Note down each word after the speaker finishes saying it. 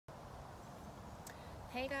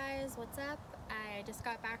Hey guys, what's up? I just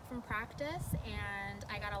got back from practice and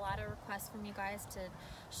I got a lot of requests from you guys to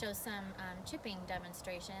show some chipping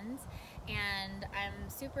demonstrations, and I'm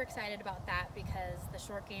super excited about that because the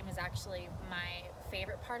short game is actually my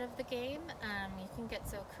favorite part of the game. You can get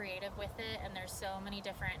so creative with it, and there's so many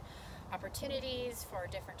different opportunities for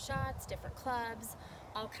different shots, different clubs,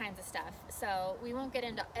 all kinds of stuff. So we won't get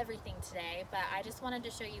into everything today, but I just wanted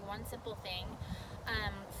to show you one simple thing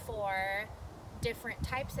for different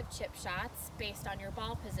types of chip shots based on your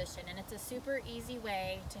ball position, and it's a super easy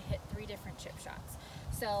way to hit 3 different chip shots.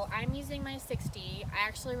 So I'm using my 60. I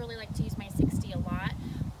actually really like to use my 60 a lot,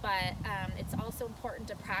 but it's also important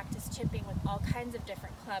to practice chipping with all kinds of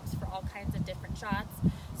different clubs for all kinds of different shots.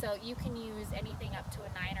 So you can use anything up to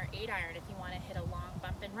a 9 or 8 iron if you want to hit a long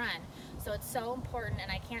bump and run. So it's so important,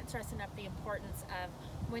 and I can't stress enough the importance of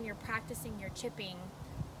when you're practicing your chipping,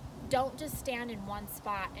 don't just stand in one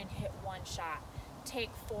spot and hit one shot.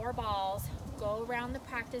 Take 4 balls, go around the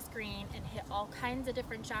practice green and hit all kinds of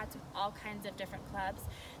different shots with all kinds of different clubs.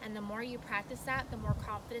 And the more you practice that, the more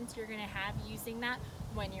confidence you're going to have using that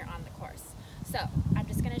when you're on the course. So I'm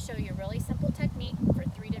just going to show you a really simple technique for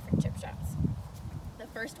 3 different chip shots. The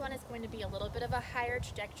first one is going to be a little bit of a higher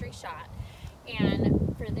trajectory shot.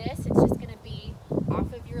 And for this, it's just going to be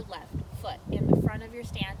off of your left foot in the front of your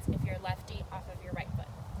stance if you're lefty, off of your right foot.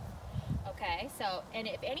 Okay, so, and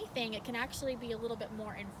if anything, it can actually be a little bit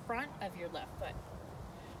more in front of your left foot.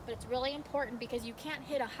 But it's really important because you can't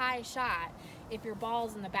hit a high shot if your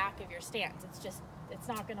ball's in the back of your stance. It's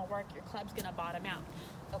not going to work. Your club's going to bottom out.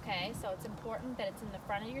 Okay, so it's important that it's in the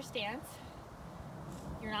front of your stance.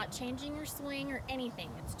 You're not changing your swing or anything.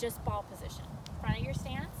 It's just ball position. Front of your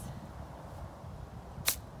stance.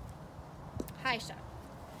 High shot.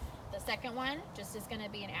 The second one just is going to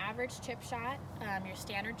be an average chip shot. Your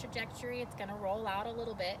standard trajectory, it's going to roll out a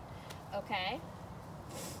little bit, okay,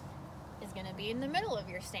 is going to be in the middle of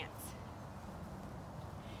your stance.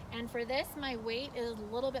 And for this, my weight is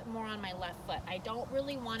a little bit more on my left foot. I don't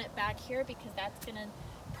really want it back here because that's going to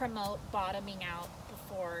promote bottoming out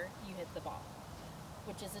before you hit the ball,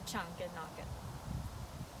 which is a chunk and not good.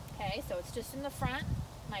 Okay, so it's just in the front.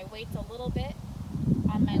 My weight's a little bit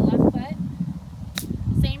on my left foot.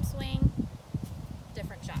 Same swing,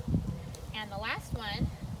 different shot. And the last one,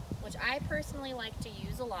 which I personally like to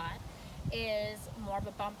use a lot, is more of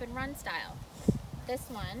a bump and run style. This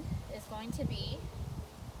one is going to be,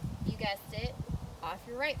 you guessed it, off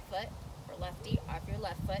your right foot, or lefty, off your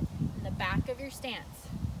left foot, in the back of your stance,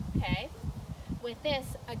 okay? With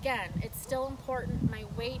this, again, it's still important, my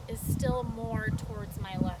weight is still more towards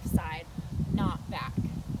my left side, not back,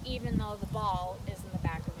 even though the ball is in the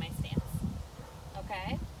back of my stance.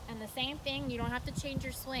 Okay? And the same thing, you don't have to change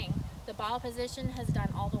your swing. The ball position has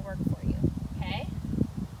done all the work for you. Okay?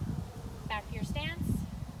 Back to your stance,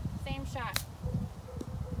 same shot.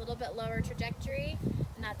 A little bit lower trajectory,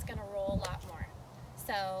 and that's going to roll a lot more.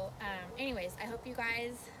 So, anyways, I hope you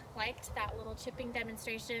guys liked that little chipping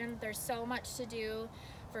demonstration. There's so much to do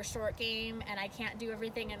for short game, and I can't do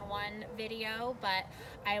everything in one video, but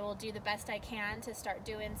I will do the best I can to start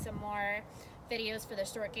doing some more videos for the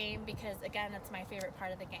short game because, again, that's my favorite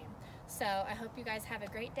part of the game. So I hope you guys have a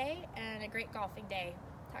great day and a great golfing day.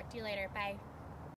 Talk to you later. Bye.